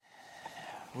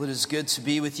Well, it is good to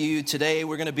be with you today.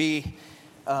 We're going to be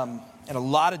in a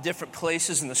lot of different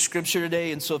places in the scripture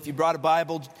today. And so if you brought a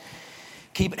Bible,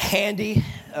 keep it handy.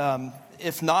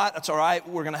 If not, that's all right.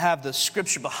 We're going to have the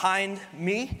scripture behind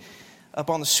me up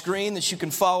on the screen that you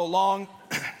can follow along.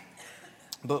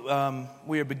 But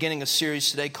we are beginning a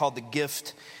series today called The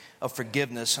Gift of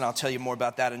Forgiveness. And I'll tell you more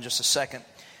about that in just a second.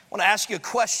 I want to ask you a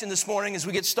question this morning as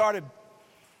we get started.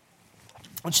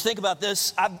 I want you to think about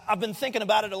this. I've been thinking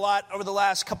about it a lot over the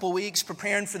last couple of weeks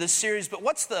preparing for this series, but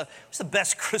what's the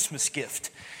best Christmas gift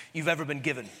you've ever been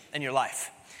given in your life?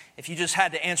 If you just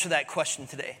had to answer that question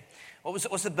today,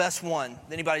 what's the best one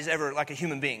that anybody's ever, like a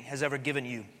human being, has ever given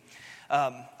you?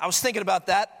 I was thinking about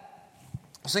that.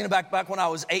 I was thinking back when I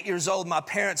was 8 years old, my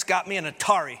parents got me an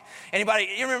Atari. Anybody,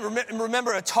 you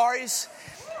remember Ataris?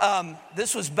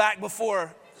 This was back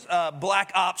before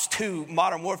Black Ops 2,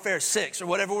 Modern Warfare 6, or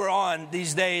whatever we're on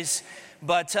these days.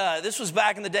 But this was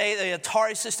back in the day. The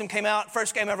Atari system came out.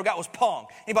 First game I ever got was Pong.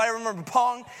 Anybody remember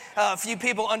Pong? A few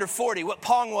people under 40. What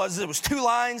Pong was, it was two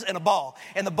lines and a ball.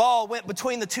 And the ball went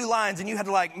between the two lines, and you had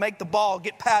to make the ball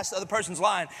get past the other person's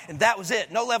line. And that was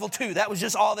it. No level 2. That was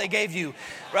just all they gave you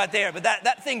right there. But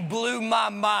that thing blew my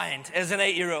mind as an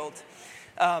 8-year-old.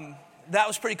 That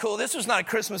was pretty cool. This was not a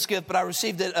Christmas gift, but I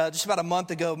received it just about a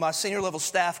month ago. My senior level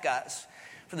staff guys,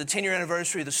 for the 10-year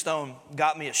anniversary of the Stone,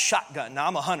 got me a shotgun. Now,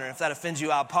 I'm a hunter. If that offends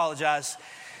you, I apologize.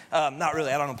 Not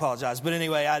really. I don't apologize. But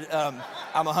anyway,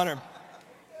 I'm a hunter.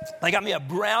 They got me a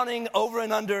Browning over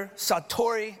and under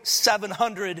Satori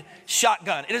 700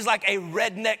 shotgun. It is like a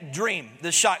redneck dream,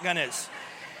 this shotgun is.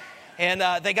 And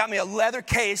they got me a leather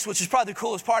case, which is probably the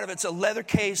coolest part of it. It's a leather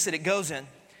case that it goes in.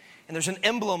 And there's an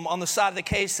emblem on the side of the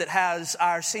case that has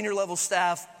our senior level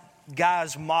staff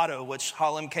guy's motto, which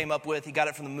Harlem came up with. He got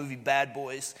it from the movie Bad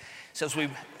Boys. It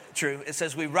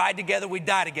says, we ride together, we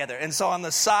die together. And so on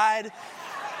the side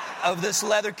of this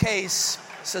leather case,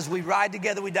 it says, we ride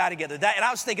together, we die together. And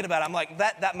I was thinking about it. I'm like,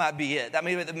 that might be it. That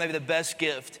may be the best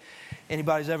gift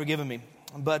anybody's ever given me.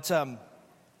 But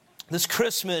this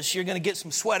Christmas, you're going to get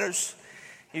some sweaters.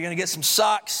 You're going to get some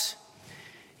socks.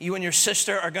 You and your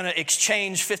sister are going to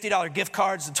exchange $50 gift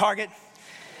cards to Target.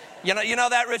 You know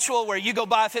that ritual where you go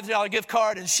buy a $50 gift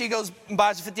card and she goes and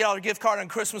buys a $50 gift card on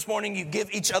Christmas morning. You give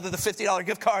each other the $50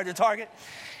 gift card to Target.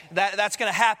 That's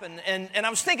going to happen. And I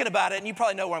was thinking about it, and you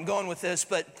probably know where I'm going with this,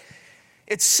 but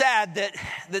it's sad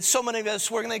that so many of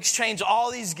us, we're going to exchange all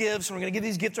these gifts, and we're going to give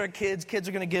these gifts to our kids. Kids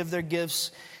are going to give their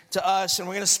gifts to us, and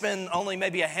we're going to spend only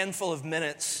maybe a handful of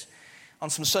minutes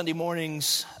on some Sunday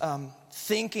mornings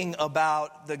thinking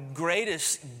about the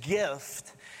greatest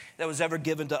gift that was ever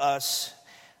given to us,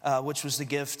 which was the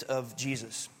gift of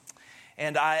Jesus.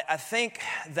 And I think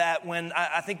that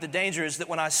I think the danger is that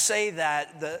when I say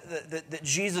that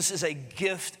Jesus is a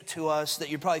gift to us, that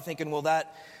you're probably thinking, well,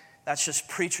 that's just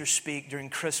preacher speak during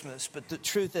Christmas. But the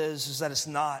truth is that it's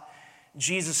not.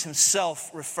 Jesus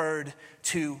himself referred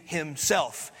to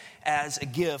himself as a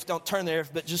gift. Don't turn there,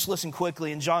 but just listen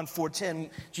quickly. In John 4:10,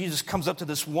 Jesus comes up to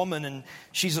this woman, and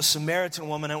she's a Samaritan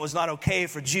woman, and it was not okay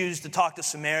for Jews to talk to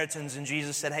Samaritans. And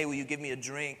Jesus said, hey, will you give me a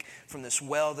drink from this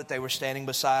well that they were standing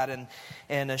beside?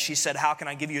 And she said, how can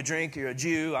I give you a drink? You're a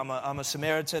Jew. I'm a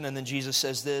Samaritan. And then Jesus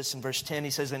says this in verse 10.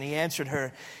 He says, and he answered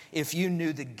her, if you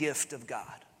knew the gift of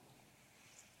God,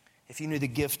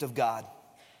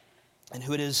 and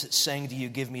who it is that's saying to you,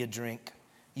 give me a drink,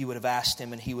 you would have asked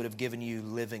him, and he would have given you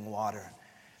living water.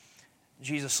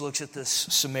 Jesus looks at this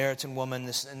Samaritan woman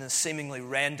in this seemingly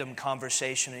random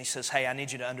conversation, and he says, hey, I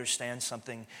need you to understand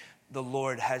something. The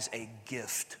Lord has a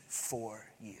gift for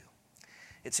you.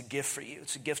 It's a gift for you.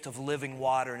 It's a gift of living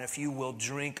water, and if you will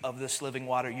drink of this living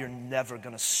water, you're never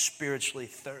going to spiritually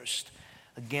thirst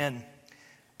again.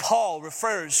 Paul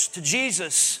refers to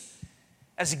Jesus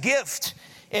as a gift.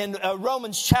 In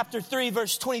Romans chapter 3,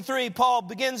 verse 23, Paul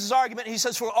begins his argument. He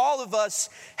says, for all of us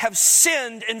have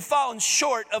sinned and fallen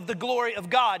short of the glory of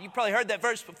God. You've probably heard that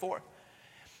verse before.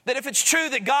 That if it's true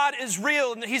that God is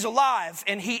real and he's alive,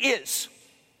 and he is.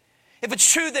 If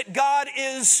it's true that God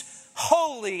is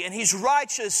holy and he's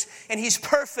righteous and he's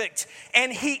perfect,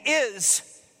 and he is,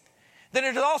 then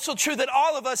it is also true that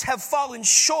all of us have fallen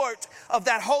short of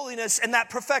that holiness and that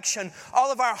perfection.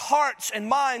 All of our hearts and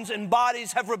minds and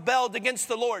bodies have rebelled against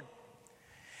the Lord.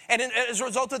 And as a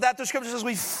result of that, the scripture says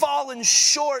we've fallen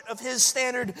short of his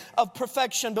standard of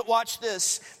perfection. But watch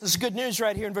this. This is good news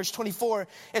right here in verse 24.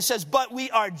 It says, but we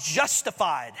are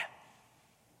justified.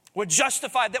 We're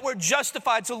justified. That word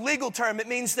justified is a legal term. It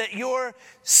means that your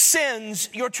sins,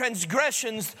 your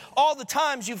transgressions, all the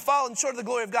times you've fallen short of the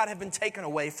glory of God have been taken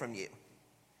away from you.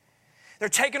 They're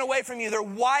taken away from you. They're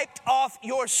wiped off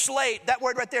your slate. That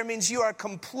word right there means you are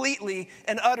completely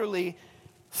and utterly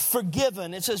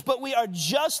forgiven. It says, but we are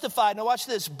justified. Now watch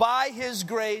this. By his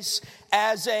grace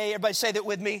as everybody say that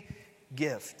with me,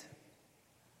 gift.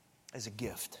 As a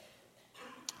gift.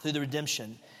 Through the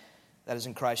redemption that is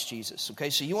in Christ Jesus. Okay,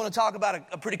 so you want to talk about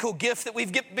a pretty cool gift that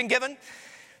we've been given?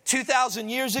 2,000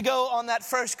 years ago on that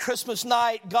first Christmas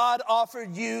night, God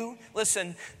offered you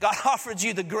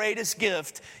the greatest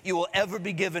gift you will ever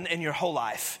be given in your whole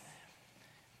life.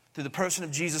 Through the person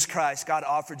of Jesus Christ, God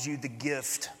offered you the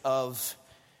gift of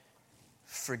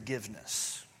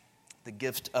forgiveness. The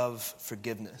gift of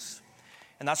forgiveness.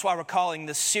 And that's why we're calling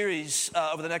this series,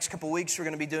 over the next couple of weeks, we're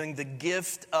going to be doing the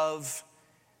gift of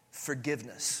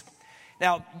forgiveness.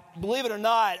 Now, believe it or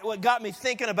not, what got me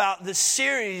thinking about this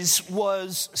series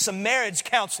was some marriage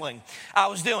counseling I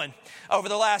was doing over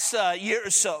the last year or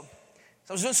so.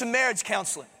 So I was doing some marriage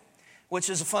counseling, which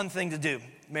is a fun thing to do,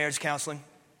 marriage counseling.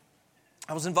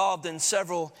 I was involved in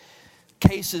several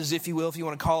cases, if you will, if you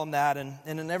want to call them that. And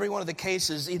in every one of the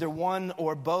cases, either one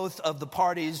or both of the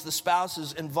parties, the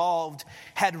spouses involved,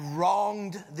 had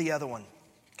wronged the other one.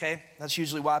 Okay? That's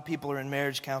usually why people are in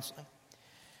marriage counseling.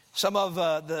 Some of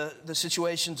the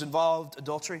situations involved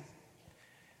adultery.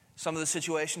 Some of the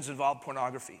situations involved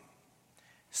pornography.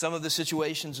 Some of the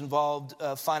situations involved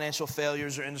financial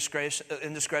failures or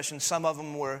indiscretion. Some of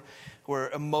them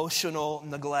were emotional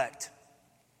neglect.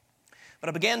 But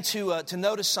I began to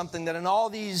notice something, that in all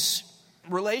these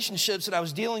relationships that I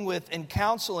was dealing with in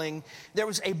counseling, there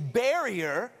was a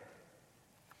barrier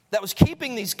that was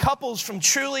keeping these couples from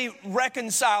truly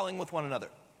reconciling with one another.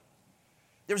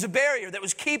 There was a barrier that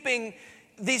was keeping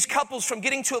these couples from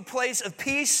getting to a place of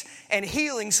peace and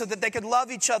healing so that they could love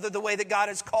each other the way that God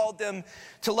has called them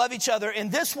to love each other.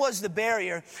 And this was the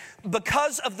barrier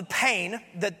because of the pain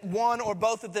that one or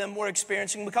both of them were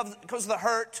experiencing, because of the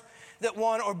hurt that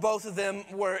one or both of them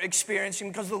were experiencing,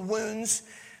 because of the wounds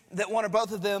that one or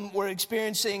both of them were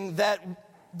experiencing, that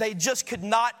they just could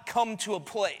not come to a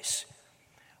place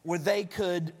where they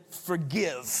could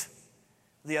forgive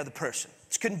the other person.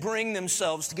 Just couldn't bring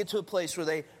themselves to get to a place where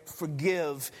they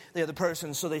forgive the other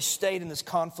person. So they stayed in this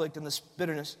conflict and this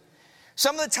bitterness.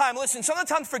 Some of the time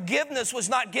forgiveness was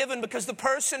not given because the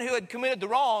person who had committed the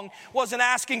wrong wasn't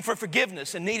asking for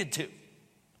forgiveness and needed to.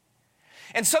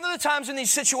 And some of the times in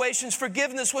these situations,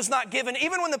 forgiveness was not given,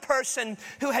 even when the person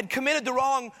who had committed the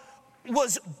wrong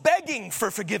was begging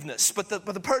for forgiveness. But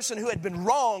the person who had been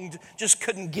wronged just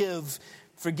couldn't give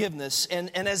forgiveness. And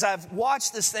as I've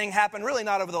watched this thing happen, really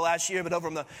not over the last year, but over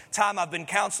the time I've been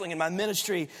counseling in my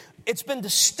ministry, it's been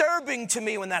disturbing to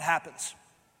me when that happens.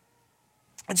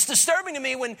 It's disturbing to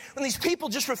me when these people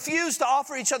just refuse to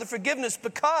offer each other forgiveness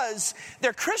because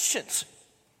they're Christians.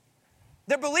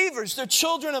 They're believers. They're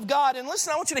children of God. And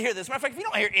listen, I want you to hear this. Matter of fact, if you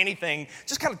don't hear anything,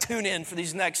 just kind of tune in for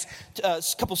these next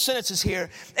couple sentences here.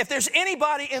 If there's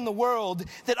anybody in the world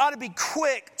that ought to be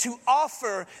quick to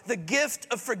offer the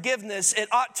gift of forgiveness, it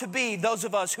ought to be those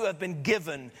of us who have been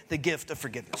given the gift of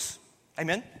forgiveness.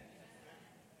 Amen?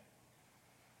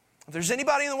 If there's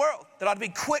anybody in the world that ought to be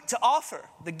quick to offer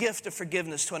the gift of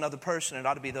forgiveness to another person, it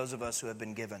ought to be those of us who have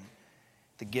been given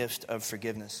the gift of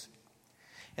forgiveness.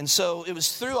 And so it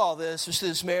was through all this, just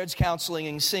this marriage counseling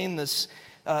and seeing this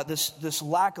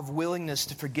lack of willingness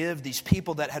to forgive these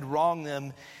people that had wronged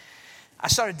them, I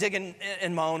started digging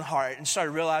in my own heart and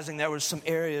started realizing there were some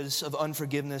areas of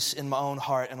unforgiveness in my own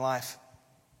heart and life.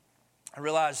 I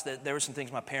realized that there were some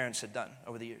things my parents had done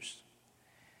over the years.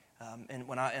 And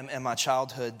when in my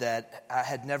childhood, that I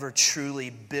had never truly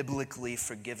biblically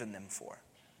forgiven them for.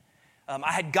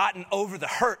 I had gotten over the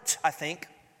hurt, I think.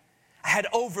 I had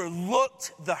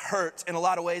overlooked the hurt in a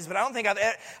lot of ways, but I don't think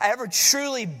I ever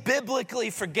truly biblically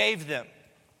forgave them.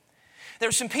 There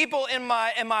were some people in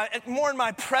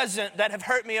my present that have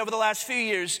hurt me over the last few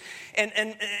years. And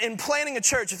in planning a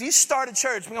church, if you start a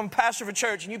church, become a pastor of a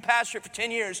church, and you pastor it for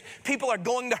 10 years, people are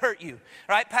going to hurt you,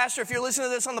 right? Pastor, if you're listening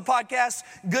to this on the podcast,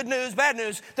 good news, bad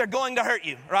news, they're going to hurt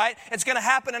you, right? It's going to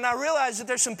happen. And I realized that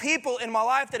there's some people in my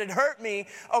life that had hurt me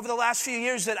over the last few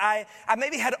years that I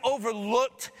maybe had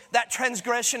overlooked that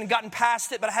transgression and gotten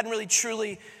past it, but I hadn't really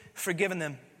truly forgiven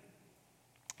them.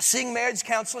 Seeing marriage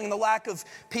counseling and the lack of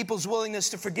people's willingness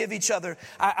to forgive each other,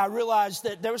 I realized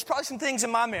that there was probably some things in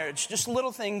my marriage, just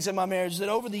little things in my marriage, that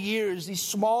over the years, these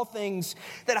small things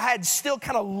that I had still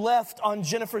kind of left on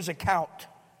Jennifer's account,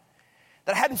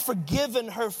 that I hadn't forgiven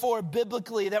her for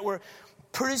biblically, that were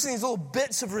producing these little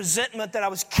bits of resentment that I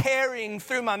was carrying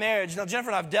through my marriage. Now, Jennifer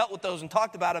and I have dealt with those and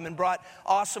talked about them and brought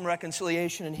awesome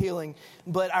reconciliation and healing.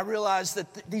 But I realized that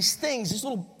these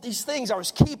things I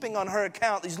was keeping on her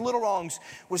account, these little wrongs,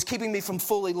 was keeping me from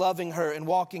fully loving her and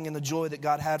walking in the joy that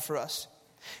God had for us.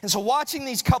 And so watching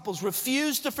these couples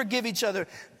refuse to forgive each other,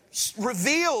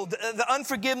 revealed the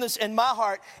unforgiveness in my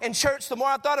heart. And church, the more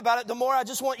I thought about it, the more I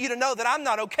just want you to know that I'm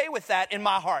not okay with that in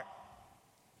my heart.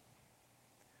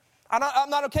 I'm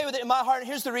not okay with it in my heart, and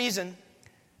here's the reason.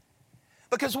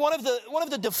 Because one of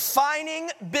the defining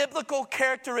biblical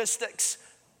characteristics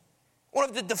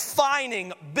of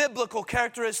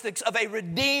a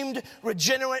redeemed,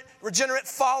 regenerate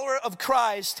follower of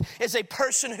Christ is a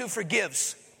person who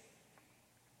forgives.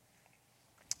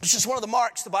 It's just one of the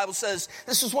marks. The Bible says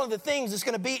this is one of the things that's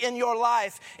going to be in your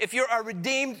life if you're a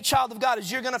redeemed child of God,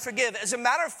 is you're going to forgive. As a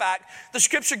matter of fact, the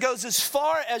scripture goes as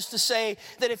far as to say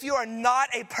that if you are not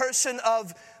a person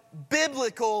of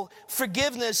biblical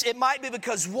forgiveness, it might be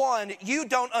because, one, you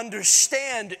don't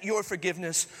understand your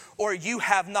forgiveness, or you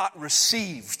have not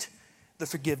received the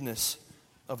forgiveness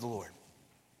of the Lord.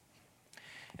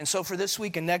 And so for this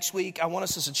week and next week, I want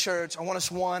us as a church, I want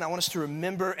us to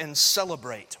remember and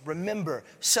celebrate. Remember,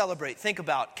 celebrate, think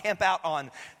about, camp out on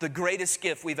the greatest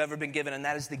gift we've ever been given, and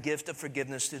that is the gift of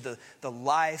forgiveness through the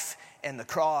life and the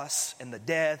cross and the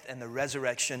death and the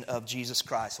resurrection of Jesus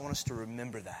Christ. I want us to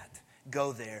remember that.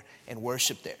 Go there and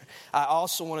worship there. I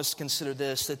also want us to consider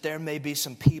this, that there may be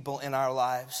some people in our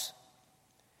lives,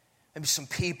 maybe some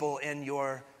people in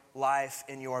your life,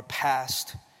 in your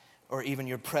past, or even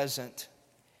your present,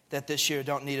 that this year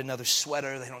don't need another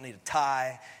sweater, they don't need a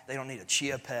tie, they don't need a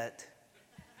chia pet.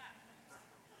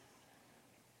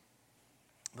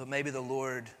 But maybe the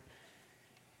Lord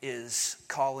is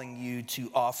calling you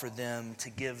to offer them, to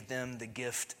give them the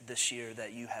gift this year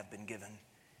that you have been given,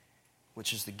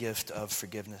 which is the gift of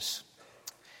forgiveness.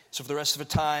 So for the rest of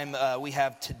the time we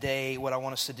have today, what I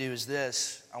want us to do is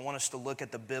this. I want us to look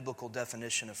at the biblical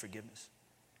definition of forgiveness.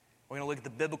 We're going to look at the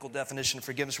biblical definition of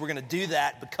forgiveness. We're going to do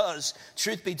that because,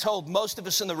 truth be told, most of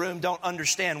us in the room don't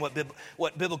understand what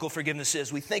biblical forgiveness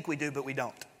is. We think we do, but we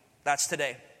don't. That's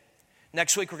today.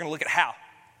 Next week, we're going to look at how.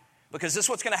 Because this is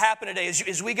what's going to happen today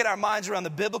is we get our minds around the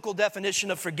biblical definition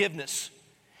of forgiveness.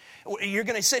 You're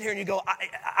going to sit here and you go,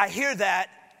 I hear that,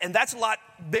 and that's a lot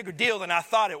bigger deal than I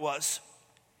thought it was.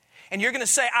 And you're going to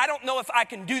say, I don't know if I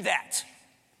can do that.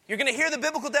 You're going to hear the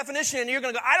biblical definition and you're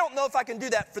going to go, I don't know if I can do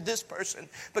that for this person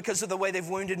because of the way they've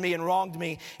wounded me and wronged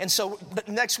me. And so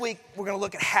next week, we're going to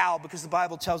look at how, because the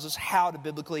Bible tells us how to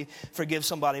biblically forgive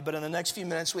somebody. But in the next few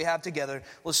minutes we have together,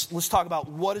 let's talk about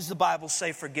what does the Bible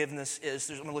say forgiveness is.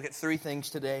 I'm going to look at three things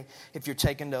today if you're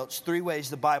taking notes. 3 ways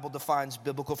the Bible defines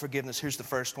biblical forgiveness. Here's the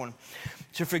first one.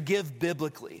 To forgive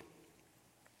biblically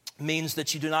means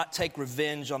that you do not take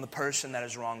revenge on the person that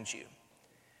has wronged you.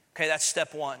 Okay, that's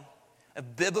step one. A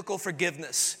biblical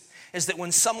forgiveness is that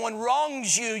when someone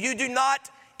wrongs you, you do not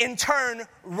in turn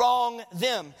wrong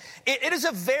them. It is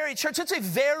a very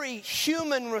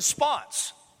human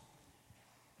response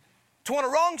to want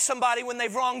to wrong somebody when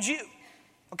they've wronged you.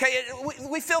 Okay,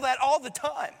 we feel that all the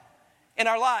time in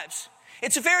our lives.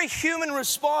 It's a very human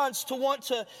response to want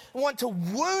to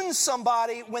wound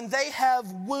somebody when they have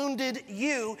wounded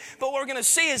you. But what we're going to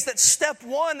see is that step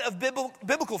one of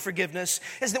biblical forgiveness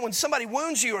is that when somebody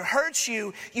wounds you or hurts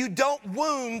you, you don't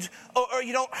wound or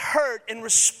you don't hurt in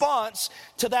response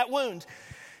to that wound.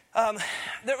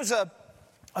 There was a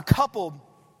couple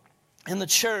in the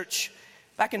church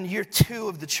back in year 2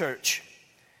 of the church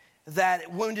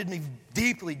that wounded me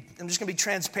deeply. I'm just going to be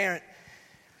transparent.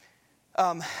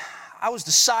 I was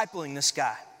discipling this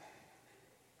guy.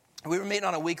 We were meeting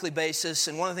on a weekly basis,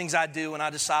 and one of the things I do when I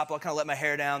disciple, I kind of let my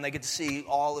hair down. They get to see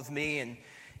all of me, and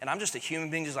I'm just a human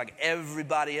being just like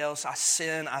everybody else. I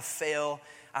sin, I fail,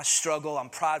 I struggle, I'm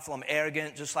prideful, I'm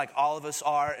arrogant, just like all of us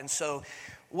are. And so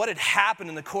what had happened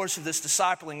in the course of this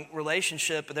discipling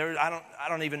relationship, I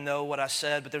don't even know what I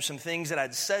said, but there's some things that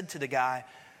I'd said to the guy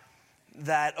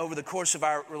that over the course of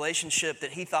our relationship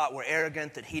that he thought were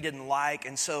arrogant, that he didn't like.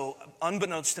 And so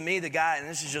unbeknownst to me, the guy, and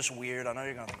this is just weird, I know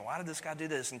you're going to think, why did this guy do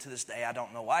this? And to this day, I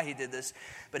don't know why he did this.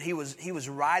 But he was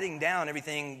writing down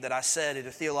everything that I said, either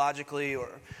theologically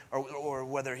or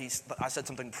whether I said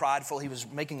something prideful. He was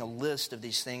making a list of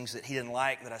these things that he didn't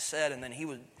like that I said. And then he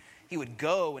would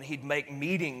go and he'd make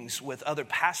meetings with other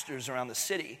pastors around the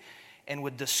city and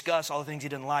would discuss all the things he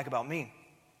didn't like about me,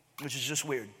 which is just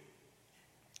weird.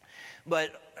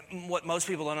 But what most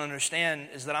people don't understand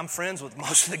is that I'm friends with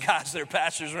most of the guys that are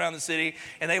pastors around the city,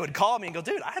 and they would call me and go,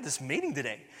 dude, I had this meeting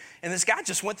today, and this guy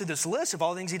just went through this list of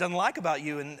all the things he doesn't like about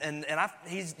you, and I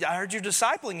heard you're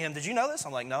discipling him. Did you know this?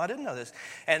 I'm like, no, I didn't know this.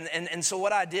 And so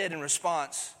what I did in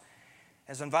response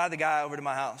is I invited the guy over to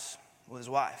my house with his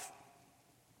wife.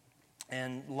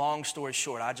 And long story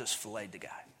short, I just filleted the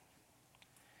guy.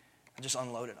 I just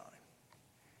unloaded on him.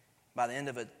 By the end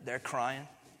of it, they're crying.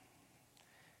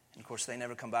 And of course, they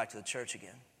never come back to the church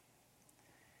again.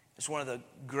 It's one of the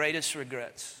greatest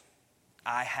regrets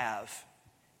I have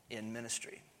in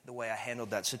ministry, the way I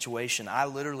handled that situation. I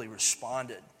literally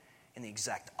responded in the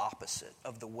exact opposite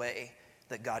of the way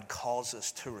that God calls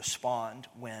us to respond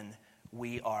when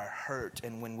we are hurt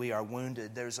and when we are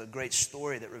wounded. There's a great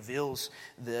story that reveals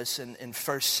this in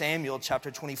 1 Samuel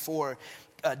chapter 24.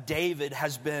 David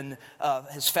has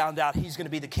found out he's going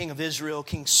to be the king of Israel.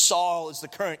 King Saul is the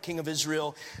current king of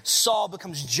Israel. Saul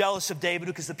becomes jealous of David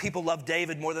because the people love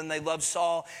David more than they love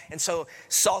Saul. And so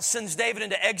Saul sends David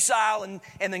into exile and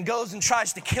then goes and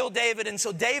tries to kill David. And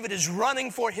so David is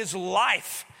running for his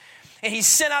life. And he's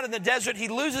sent out in the desert. He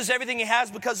loses everything he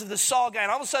has because of the Saul guy. And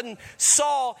all of a sudden,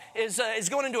 Saul is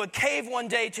going into a cave one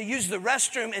day to use the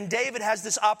restroom. And David has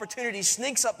this opportunity. He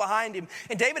sneaks up behind him.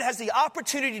 And David has the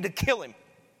opportunity to kill him.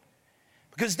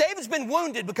 Because David's been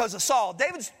wounded because of Saul.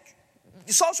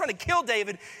 Saul's trying to kill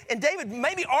David. And David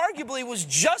maybe arguably was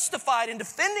justified in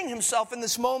defending himself in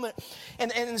this moment.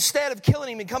 And instead of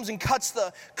killing him, he comes and cuts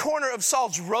the corner of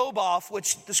Saul's robe off,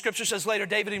 which the scripture says later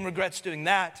David even regrets doing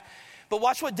that. But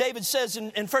watch what David says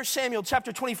in 1 Samuel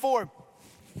chapter 24.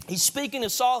 He's speaking to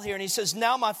Saul here, and he says,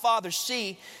 "Now my father,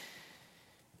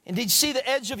 indeed see the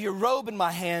edge of your robe in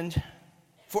my hand,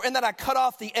 for in that I cut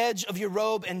off the edge of your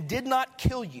robe and did not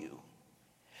kill you.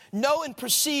 Know and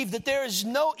perceive that there is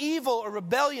no evil or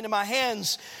rebellion in my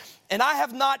hands, and I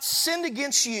have not sinned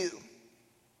against you."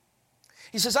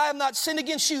 He says, "I have not sinned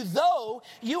against you, though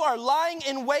you are lying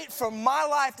in wait for my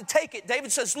life to take it."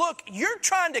 David says, look, you're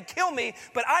trying to kill me,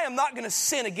 but I am not going to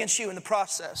sin against you in the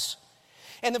process.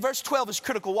 And the verse 12 is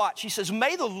critical. Watch. He says,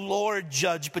 "May the Lord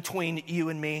judge between you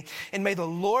and me, and may the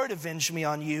Lord avenge me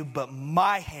on you, but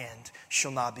my hand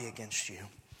shall not be against you."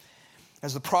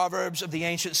 As the Proverbs of the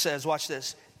ancient says, watch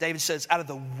this. David says, out of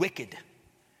the wicked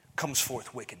comes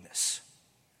forth wickedness.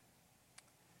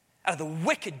 Out of the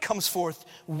wicked comes forth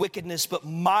wickedness, but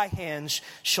my hands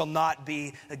shall not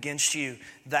be against you.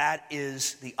 That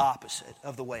is the opposite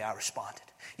of the way I responded.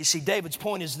 You see, David's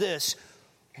point is this: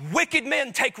 wicked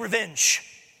men take revenge.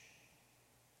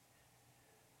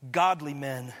 Godly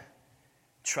men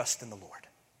trust in the Lord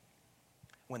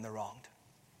when they're wronged.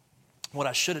 What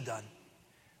I should have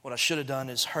done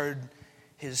is heard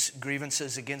his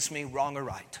grievances against me, wrong or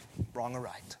right.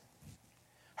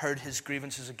 Heard his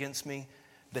grievances against me,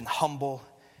 been humble,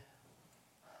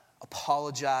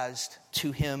 apologized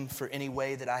to him for any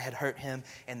way that I had hurt him,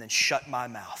 and then shut my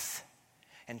mouth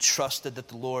and trusted that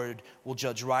the Lord will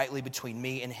judge rightly between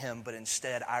me and him. But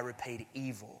instead, I repaid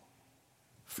evil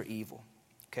for evil.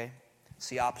 Okay? It's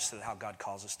the opposite of how God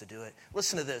calls us to do it.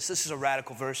 Listen to this. This is a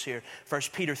radical verse here.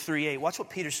 1 Peter 3:8. Watch what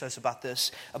Peter says about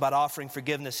this, about offering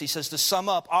forgiveness. He says, "To sum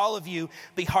up, all of you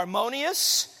be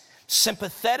harmonious,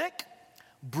 sympathetic,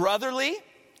 brotherly,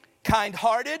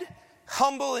 kind-hearted,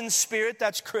 humble in spirit."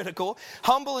 That's critical.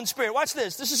 Humble in spirit. Watch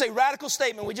this. This is a radical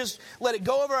statement. We just let it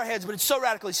go over our heads, but it's so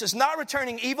radical. He says, "Not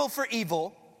returning evil for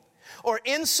evil or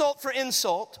insult for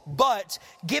insult, but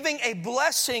giving a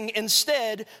blessing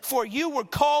instead, for you were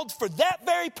called for that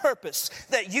very purpose,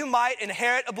 that you might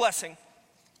inherit a blessing."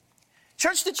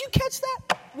 Church, did you catch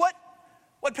that? What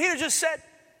Peter just said?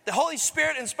 The Holy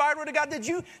Spirit inspired word of God.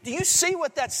 Do you see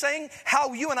what that's saying?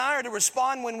 How you and I are to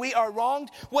respond when we are wronged?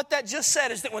 What that just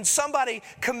said is that when somebody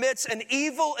commits an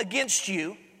evil against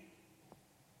you,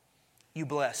 you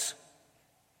bless.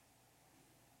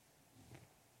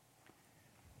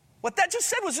 What that just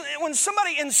said was when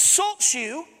somebody insults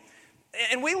you,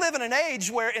 and we live in an age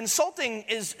where insulting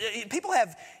is, people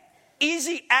have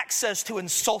easy access to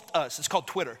insult us. It's called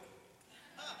Twitter.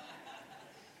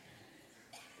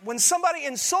 When somebody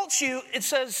insults you, it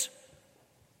says,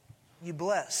 you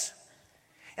bless.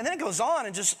 And then it goes on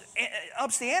and just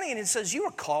ups the ante and it says, you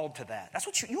are called to that. That's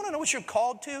what you want to know what you're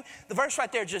called to? The verse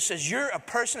right there just says, you're a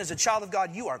person as a child of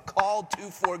God, you are called to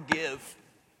forgive.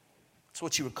 That's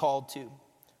what you were called to.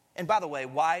 And by the way,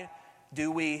 why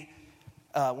do we,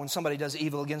 when somebody does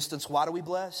evil against us, why do we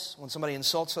bless? When somebody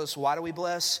insults us, why do we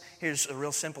bless? Here's a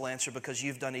real simple answer: because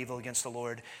you've done evil against the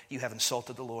Lord, you have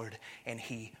insulted the Lord, and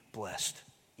he blessed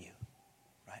you,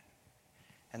 right?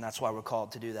 And that's why we're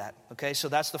called to do that, okay? So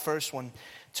that's the first one.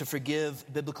 To forgive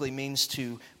biblically means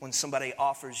to, when somebody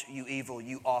offers you evil,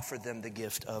 you offer them the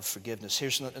gift of forgiveness.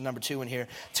 Here's number two in here.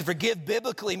 To forgive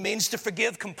biblically means to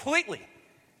forgive completely.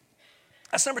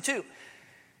 That's number two.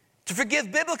 To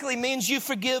forgive biblically means you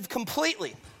forgive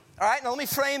completely. All right, now let me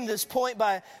frame this point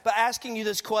by asking you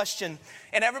this question.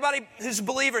 And everybody who's a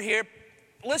believer here,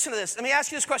 listen to this. Let me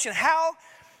ask you this question. How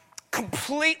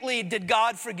completely did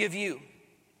God forgive you?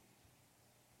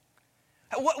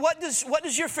 What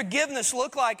does your forgiveness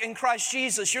look like in Christ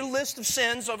Jesus? Your list of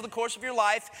sins over the course of your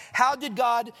life. How did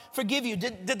God forgive you?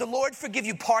 Did the Lord forgive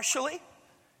you partially?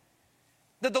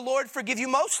 Did the Lord forgive you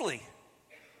mostly?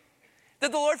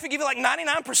 Did the Lord forgive you like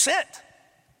 99%?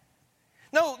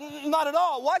 No, not at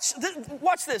all. Watch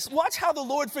this. Watch how the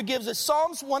Lord forgives us.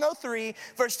 Psalms 103,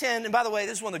 verse 10. And by the way,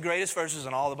 this is one of the greatest verses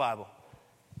in all the Bible.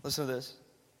 Listen to this.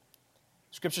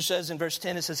 Scripture says in verse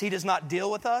 10, it says, He does not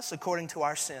deal with us according to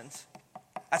our sins.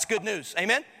 That's good news.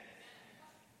 Amen?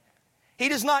 He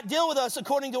does not deal with us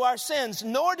according to our sins,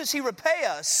 nor does He repay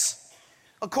us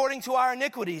according to our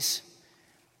iniquities.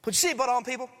 Put your seatbelt on,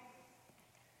 people.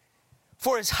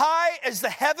 For as high as the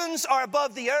heavens are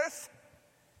above the earth,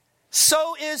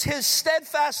 so is His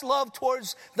steadfast love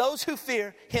towards those who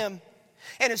fear Him.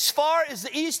 And as far as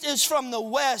the east is from the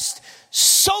west,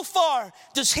 so far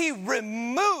does He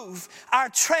remove our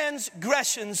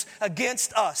transgressions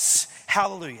against us.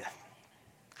 Hallelujah.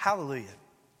 Hallelujah.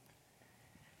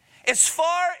 As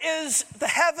far as the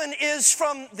heaven is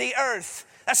from the earth,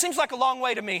 that seems like a long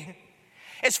way to me.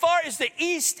 As far as the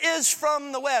east is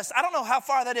from the west, I don't know how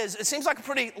far that is. It seems like a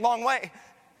pretty long way.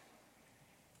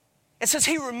 It says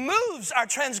He removes our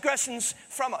transgressions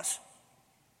from us.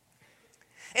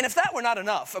 And if that were not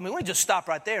enough, I mean, we just stop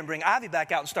right there and bring Ivy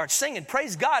back out and start singing.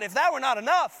 Praise God. If that were not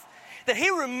enough, that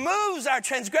He removes our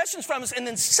transgressions from us and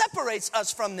then separates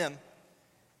us from them.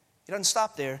 He doesn't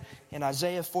stop there. In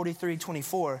Isaiah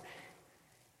 43:24,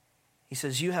 He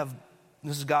says,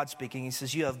 this is God speaking. He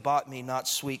says, you have bought me not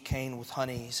sweet cane with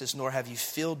honey. He says, nor have you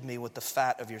filled me with the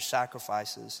fat of your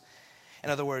sacrifices. In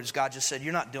other words, God just said,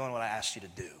 you're not doing what I asked you to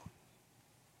do.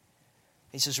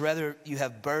 He says, rather, you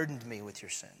have burdened me with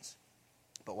your sins.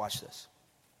 But watch this.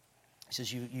 He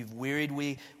says, you've wearied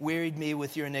me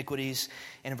with your iniquities.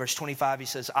 And in verse 25, He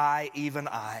says, I, even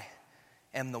I,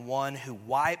 am the one who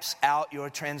wipes out your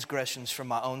transgressions for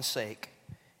my own sake.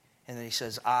 And then He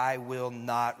says, I will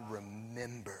not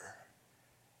remember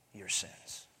your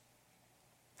sins.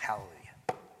 Hallelujah.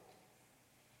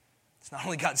 It's not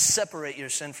only God separate your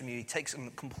sin from you, He takes them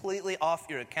completely off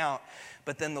your account,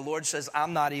 but then the Lord says,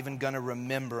 I'm not even going to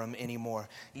remember them anymore.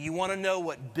 You want to know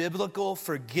what biblical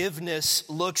forgiveness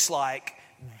looks like?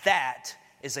 That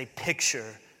is a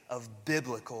picture of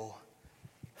biblical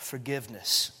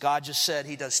forgiveness. God just said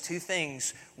He does two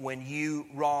things when you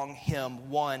wrong Him.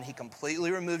 One, He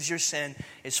completely removes your sin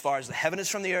as far as the heaven is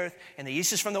from the earth and the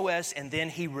east is from the west, and then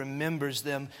He remembers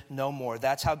them no more.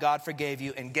 That's how God forgave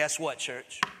you. And guess what,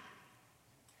 church?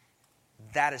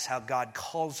 That is how God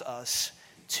calls us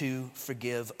to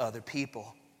forgive other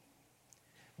people.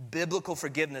 Biblical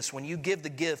forgiveness, when you give the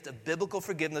gift of biblical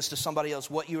forgiveness to somebody else,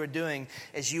 what you are doing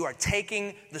is you are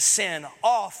taking the sin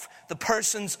off the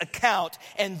person's account,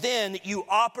 and then you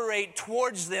operate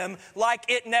towards them like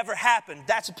it never happened.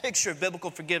 That's a picture of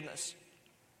biblical forgiveness.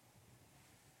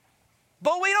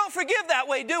 But we don't forgive that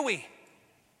way, do we?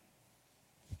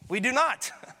 We do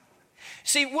not.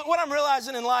 See, what I'm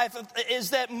realizing in life is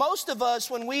that most of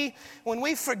us, when we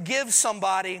forgive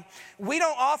somebody, we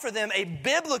don't offer them a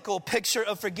biblical picture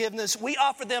of forgiveness. We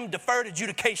offer them deferred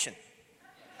adjudication.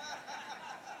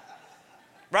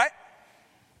 Right?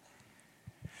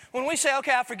 When we say,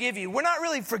 okay, I forgive you, we're not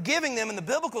really forgiving them in the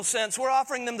biblical sense. We're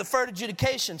offering them deferred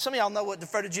adjudication. Some of y'all know what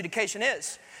deferred adjudication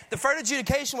is. Deferred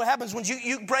adjudication, what happens when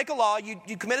you break a law,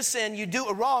 you commit a sin, you do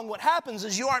a wrong, what happens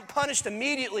is you aren't punished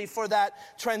immediately for that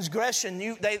transgression.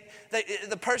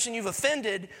 The person you've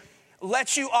offended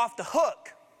lets you off the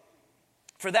hook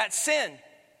for that sin,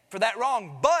 for that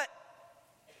wrong. But,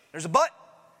 there's a but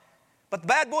the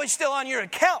bad boy's still on your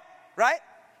account, right?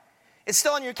 It's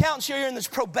still on your account, so you're in this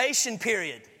probation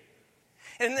period.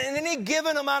 And in any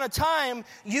given amount of time,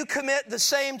 you commit the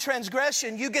same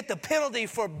transgression, you get the penalty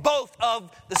for both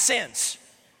of the sins.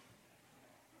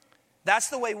 That's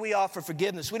the way we offer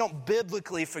forgiveness. We don't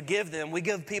biblically forgive them. We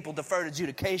give people deferred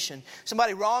adjudication.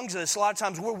 Somebody wrongs us, a lot of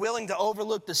times we're willing to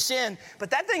overlook the sin, but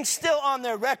that thing's still on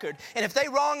their record. And if they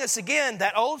wrong us again,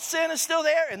 that old sin is still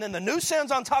there, and then the new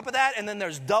sin's on top of that, and then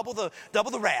there's double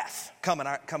the wrath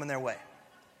coming their way.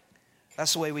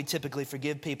 That's the way we typically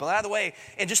forgive people. Out of the way,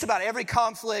 in just about every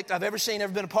conflict I've ever seen,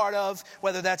 ever been a part of,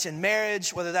 whether that's in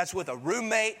marriage, whether that's with a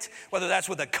roommate, whether that's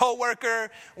with a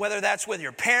coworker, whether that's with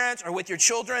your parents or with your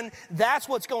children, that's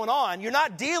what's going on. You're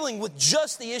not dealing with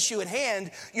just the issue at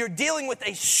hand. You're dealing with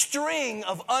a string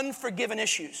of unforgiven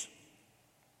issues.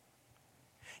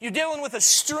 You're dealing with a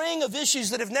string of issues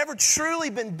that have never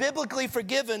truly been biblically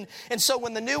forgiven. And so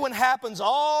when the new one happens,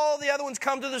 all the other ones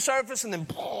come to the surface and then,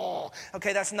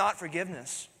 okay, that's not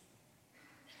forgiveness.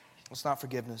 It's not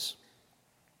forgiveness.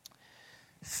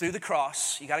 Through the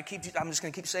cross, I'm just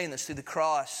going to keep saying this, through the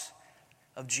cross,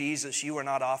 of Jesus, you were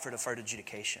not offered deferred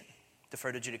adjudication.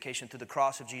 Deferred adjudication through the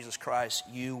cross of Jesus Christ,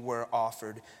 you were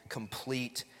offered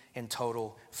complete and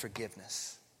total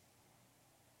forgiveness.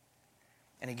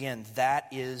 And again, that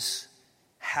is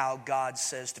how God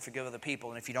says to forgive other people.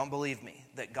 And if you don't believe me,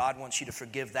 that God wants you to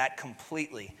forgive that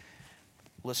completely,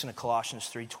 listen to Colossians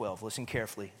 3:12. Listen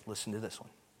carefully. Listen to this one.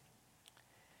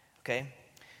 Okay?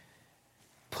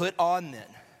 Put on then,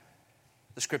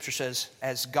 the scripture says,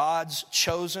 as God's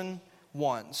chosen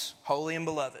ones, holy and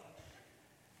beloved.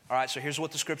 All right, so here's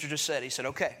what the scripture just said. He said,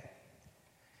 okay,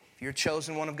 if you're a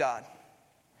chosen one of God,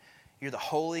 you're the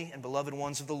holy and beloved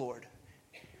ones of the Lord.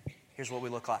 Here's what we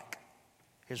look like.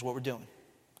 Here's what we're doing.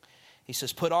 He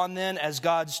says, put on then as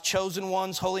God's chosen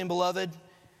ones, holy and beloved,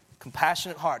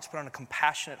 compassionate hearts. Put on a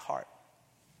compassionate heart.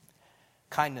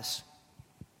 Kindness.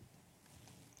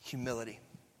 Humility.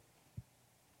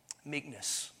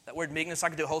 Meekness. That word meekness, I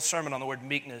could do a whole sermon on the word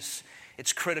meekness.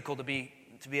 It's critical to be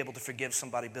able to forgive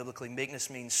somebody biblically. Meekness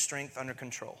means strength under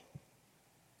control.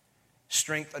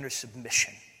 Strength under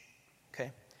submission.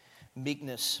 Okay?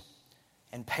 Meekness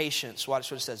and patience. Watch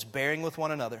what it says. Bearing with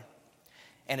one another.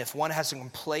 And if one has a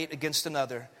complaint against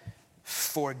another,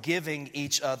 forgiving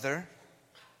each other.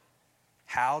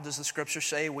 How does the scripture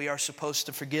say we are supposed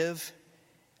to forgive?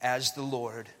 As the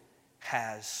Lord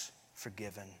has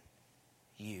forgiven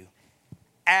you.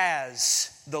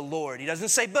 As the Lord. He doesn't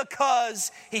say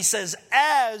because. He says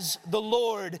as the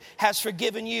Lord has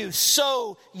forgiven you,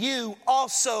 so you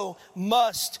also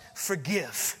must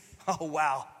forgive. Oh,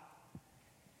 wow.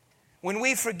 When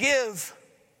we forgive,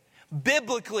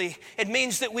 biblically, it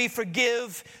means that we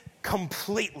forgive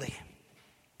completely.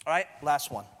 All right,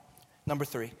 last one. Number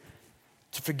 3.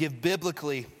 To forgive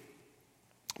biblically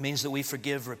means that we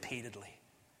forgive repeatedly.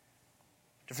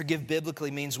 To forgive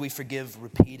biblically means we forgive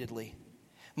repeatedly.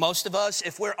 Most of us,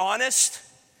 if we're honest,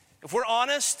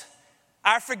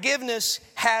 our forgiveness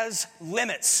has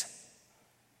limits.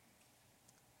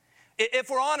 If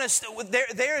we're honest,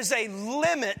 there is a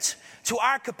limit to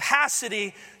our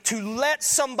capacity to let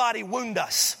somebody wound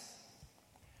us.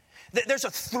 There's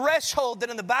a threshold that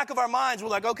in the back of our minds, we're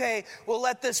like, okay, we'll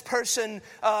let this person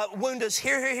wound us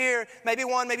here, maybe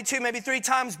 1, maybe 2, maybe 3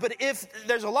 times. But if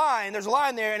there's a line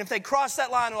there, and if they cross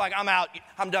that line, we're like, I'm out,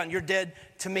 I'm done, you're dead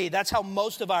to me. That's how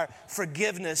most of our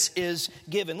forgiveness is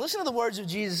given. Listen to the words of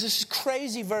Jesus. This is a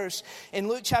crazy verse. In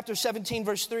Luke chapter 17,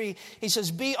 verse 3, he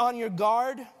says, be on your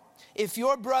guard. If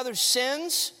your brother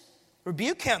sins,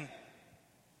 rebuke him.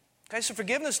 Okay, so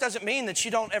forgiveness doesn't mean that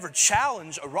you don't ever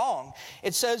challenge a wrong.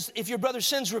 It says, if your brother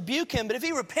sins, rebuke him. But if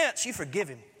he repents, you forgive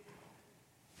him.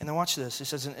 And then watch this. It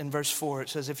says in verse 4, it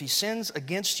says, if he sins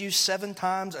against you 7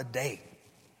 times a day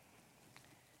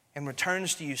and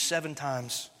returns to you 7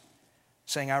 times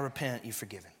saying, I repent, you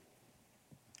forgive him.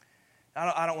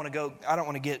 I don't want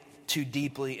to get too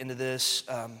deeply into this,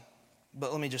 but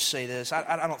let me just say this.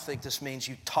 I don't think this means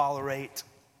you tolerate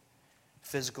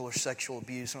physical or sexual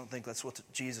abuse. I don't think that's what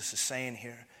Jesus is saying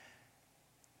here.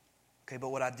 Okay, but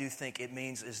what I do think it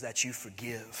means is that you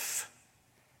forgive.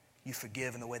 You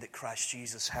forgive in the way that Christ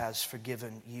Jesus has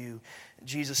forgiven you.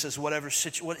 Jesus says whatever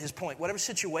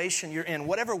situation you're in,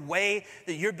 whatever way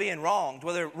that you're being wronged,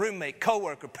 whether roommate,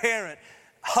 coworker, parent,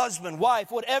 husband,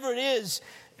 wife, whatever it is,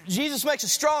 Jesus makes a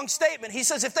strong statement. He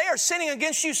says if they are sinning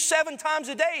against you 7 times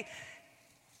a day,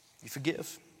 you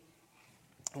forgive.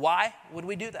 Why would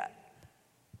we do that?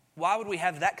 Why would we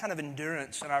have that kind of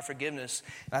endurance in our forgiveness?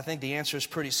 And I think the answer is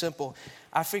pretty simple.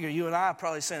 I figure you and I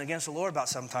probably sin against the Lord about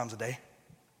 7 times a day.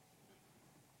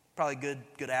 Probably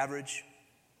good average.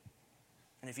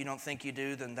 And if you don't think you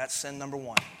do, then that's sin number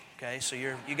 1. Okay, so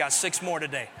you got 6 more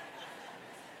today.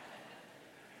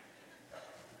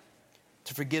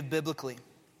 To forgive biblically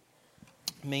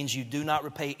means you do not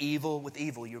repay evil with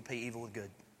evil, you repay evil with good.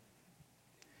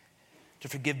 To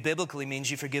forgive biblically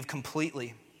means you forgive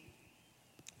completely.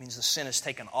 It means the sin is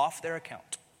taken off their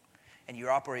account and you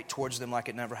operate towards them like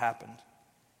it never happened.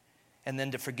 And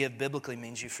then to forgive biblically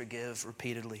means you forgive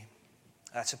repeatedly.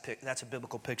 That's a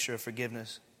biblical picture of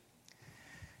forgiveness.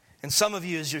 And some of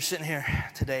you, as you're sitting here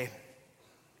today,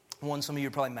 some of you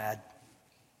are probably mad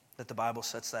that the Bible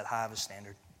sets that high of a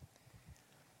standard.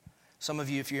 Some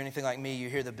of you, if you're anything like me, you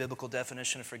hear the biblical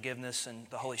definition of forgiveness and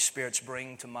the Holy Spirit's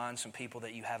bringing to mind some people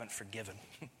that you haven't forgiven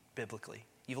biblically.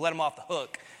 You've let them off the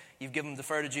hook. You've given them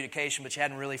deferred adjudication, but you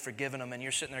hadn't really forgiven them, and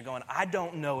you're sitting there going, I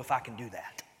don't know if I can do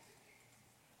that.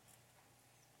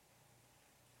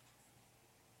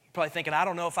 You're probably thinking, I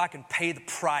don't know if I can pay the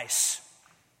price.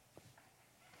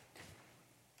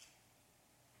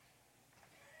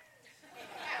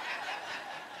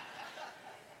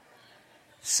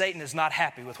 Satan is not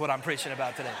happy with what I'm preaching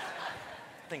about today.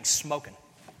 Thing's smoking.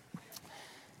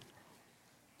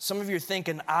 Some of you are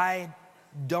thinking, I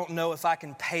don't know if I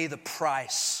can pay the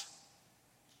price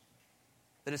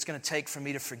that it's going to take for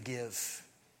me to forgive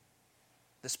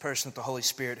this person that the Holy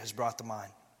Spirit has brought to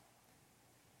mind.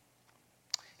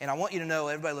 And I want you to know,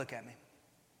 everybody look at me.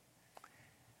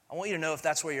 I want you to know if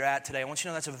that's where you're at today. I want you to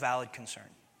know that's a valid concern.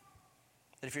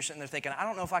 That if you're sitting there thinking, I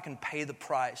don't know if I can pay the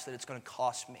price that it's going to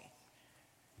cost me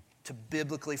to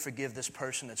biblically forgive this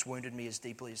person that's wounded me as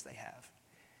deeply as they have.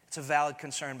 It's a valid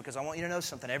concern because I want you to know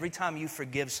something. Every time you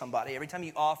forgive somebody, every time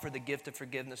you offer the gift of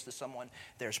forgiveness to someone,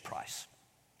 there's a price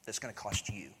that's going to cost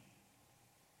you.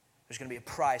 There's going to be a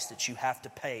price that you have to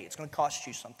pay. It's going to cost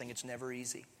you something. It's never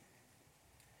easy.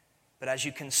 But as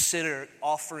you consider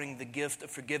offering the gift of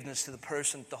forgiveness to the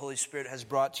person that the Holy Spirit has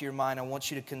brought to your mind, I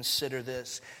want you to consider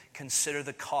this. Consider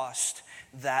the cost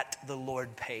that the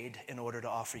Lord paid in order to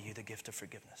offer you the gift of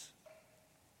forgiveness.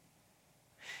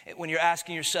 When you're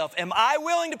asking yourself, am I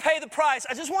willing to pay the price?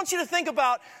 I just want you to think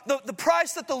about the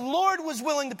price that the Lord was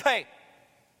willing to pay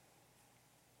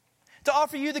to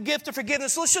offer you the gift of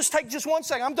forgiveness. So let's just take just 1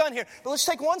 second. I'm done here. But let's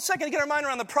take 1 second to get our mind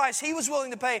around the price he was willing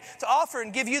to pay to offer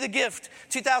and give you the gift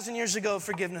 2,000 years ago of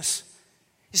forgiveness.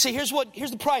 You see, here's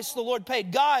the price the Lord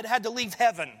paid. God had to leave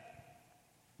heaven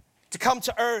to come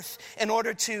to earth in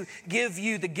order to give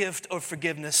you the gift of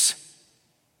forgiveness.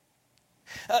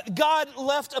 God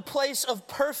left a place of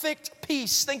perfect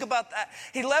peace. Think about that.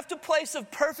 He left a place of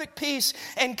perfect peace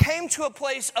and came to a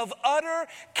place of utter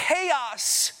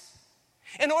chaos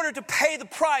in order to pay the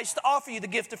price to offer you the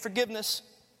gift of forgiveness.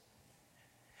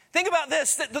 Think about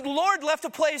this, that the Lord left a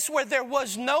place where there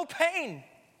was no pain.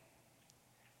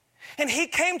 And he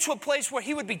came to a place where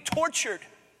he would be tortured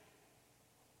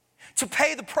to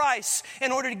pay the price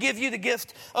in order to give you the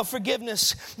gift of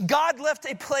forgiveness. God left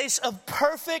a place of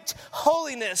perfect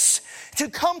holiness to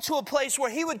come to a place where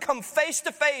he would come face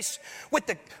to face with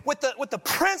the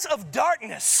prince of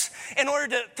darkness in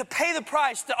order to pay the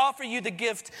price to offer you the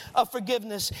gift of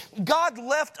forgiveness. God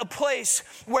left a place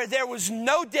where there was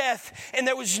no death and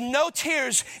there was no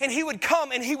tears, and he would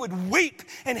come and he would weep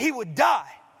and he would die.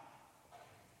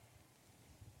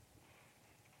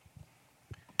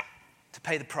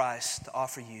 Pay the price to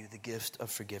offer you the gift of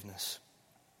forgiveness.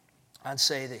 I'd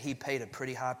say that he paid a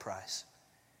pretty high price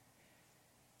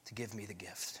to give me the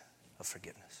gift of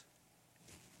forgiveness.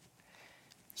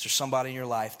 Is there somebody in your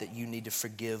life that you need to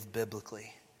forgive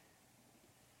biblically?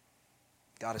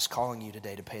 God is calling you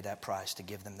today to pay that price, to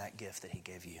give them that gift that he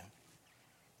gave you.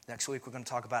 Next week we're going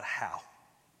to talk about how.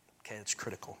 Okay, it's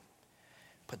critical.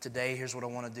 But today, here's what I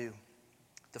want to do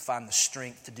to find the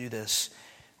strength to do this.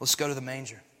 Let's go to the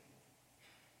manger.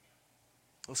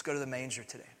 Let's go to the manger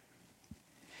today.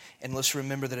 And let's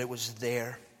remember that it was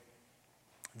there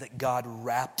that God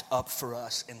wrapped up for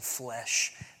us in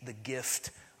flesh the gift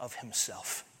of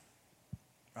himself.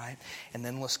 Right? And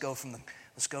then let's go from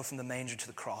the manger to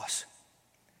the cross.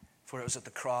 For it was at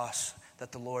the cross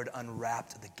that the Lord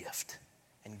unwrapped the gift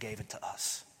and gave it to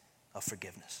us of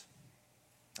forgiveness.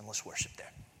 And let's worship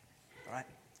there. All right?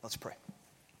 Let's pray.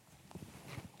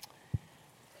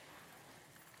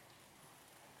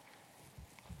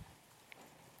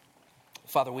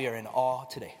 Father, we are in awe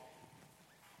today.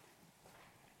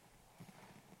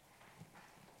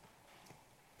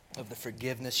 Of the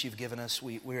forgiveness you've given us.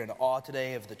 We're in awe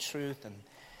today of the truth and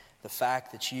the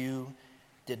fact that you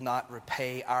did not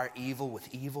repay our evil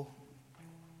with evil.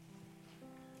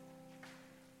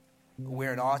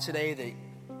 We're in awe today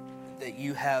that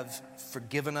you have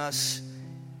forgiven us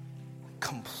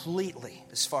completely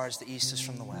as far as the east is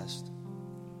from the west.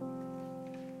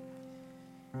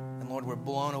 And Lord, we're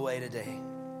blown away today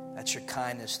at your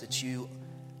kindness, that you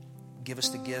give us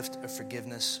the gift of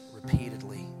forgiveness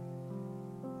repeatedly.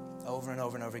 Over and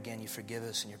over and over again, you forgive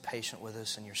us and you're patient with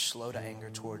us and you're slow to anger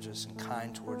towards us and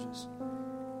kind towards us.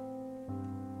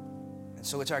 And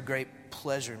so it's our great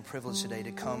pleasure and privilege today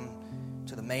to come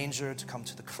to the manger, to come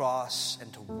to the cross,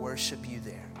 and to worship you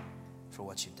there for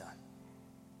what you've done.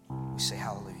 We say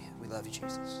hallelujah. We love you,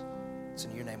 Jesus. It's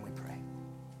in your name we pray.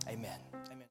 Amen.